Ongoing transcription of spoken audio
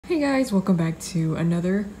Hey guys, welcome back to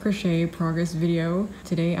another crochet progress video.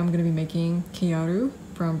 Today I'm going to be making Keyaruga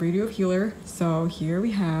from Breed of Healer. So here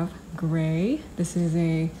we have gray. This is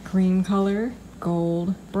a cream color,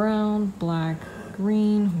 gold, brown, black,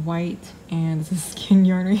 green, white, and this is skin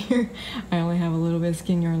yarn right here. I only have a little bit of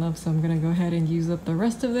skin yarn left, so I'm gonna go ahead and use up the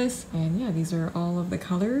rest of this. And yeah, these are all of the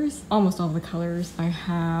colors, almost all of the colors. I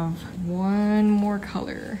have one more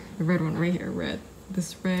color, the red one right here, red.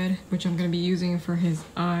 This red, which I'm gonna be using for his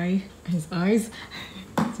eyes.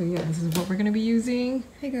 So yeah, this is what we're gonna be using.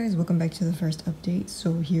 Hey guys, welcome back to the first update.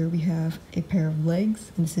 So here we have a pair of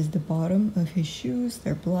legs, and this is the bottom of his shoes.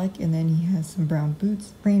 They're black, and then he has some brown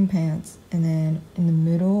boots, green pants, and then in the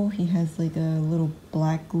middle he has like a little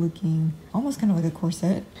black looking, almost kind of like a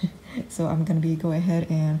corset. So I'm gonna go ahead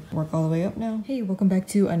and work all the way up now. Hey, welcome back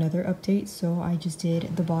to another update. So I just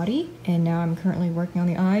did the body, and now I'm currently working on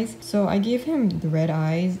the eyes. So I gave him the red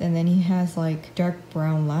eyes, and then he has like dark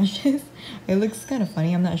brown lashes. It looks kind of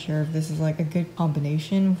funny. I'm not sure if this is like a good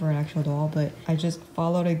combination for an actual doll, but I just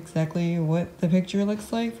followed exactly what the picture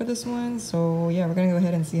looks like for this one. So yeah, we're gonna go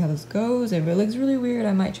ahead and see how this goes. If it looks really weird,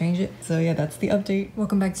 I might change it. So yeah, that's the update.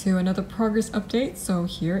 Welcome back to another progress update. So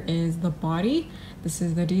here is the body. This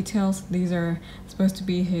is the details. These are supposed to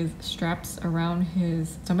be his straps around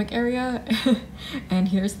his stomach area. And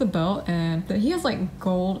here's the belt, and he has like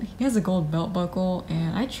gold, he has a gold belt buckle,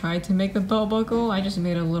 and I tried to make the belt buckle. I just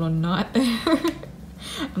made a little knot there.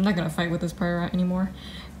 I'm not gonna fight with this part anymore.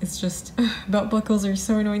 It's just, belt buckles are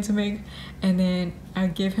so annoying to make. And then I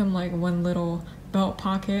give him like one little belt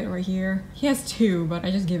pocket right here. He has two, but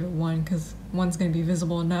I just gave it one because one's gonna be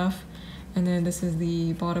visible enough. And then this is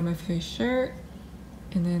the bottom of his shirt.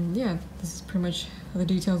 And then yeah, this is pretty much how the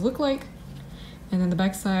details look like. And then the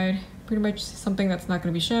back side, pretty much something that's not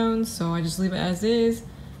going to be shown, so I just leave it as is.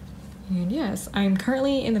 And yes, I'm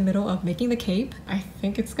currently in the middle of making the cape. I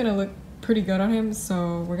think it's gonna look pretty good on him,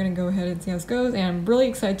 so we're gonna go ahead and see how this goes, and I'm really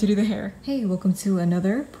excited to do the hair. Hey, welcome to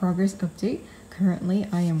another progress update. Currently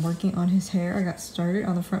I am working on his hair. I got started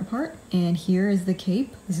on the front part, and here is the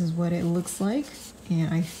cape. This is what it looks like.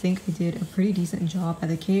 And I think I did a pretty decent job at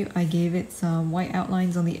the cape. I gave it some white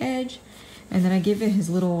outlines on the edge, and then I gave it his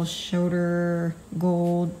little shoulder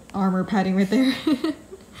gold armor padding right there.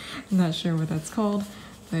 I'm not sure what that's called,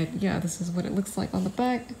 but yeah, this is what it looks like on the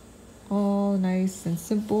back. All nice and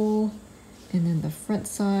simple. And then the front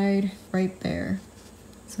side right there.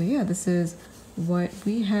 So yeah, this is what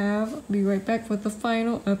we have. I'll be right back with the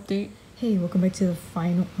final update. Hey, welcome back to the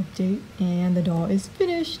final update, and the doll is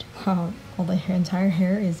finished. Wow, all the entire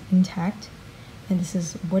hair is intact, and this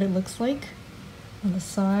is what it looks like on the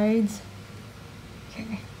sides.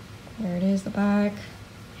 Okay, there it is, the back,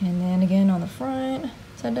 and then again on the front.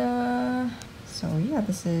 Ta-da! So yeah,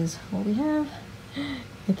 this is what we have.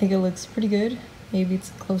 I think it looks pretty good. Maybe it's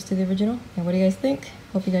close to the original. And what do you guys think?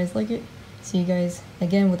 Hope you guys like it. See you guys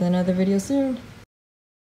again with another video soon.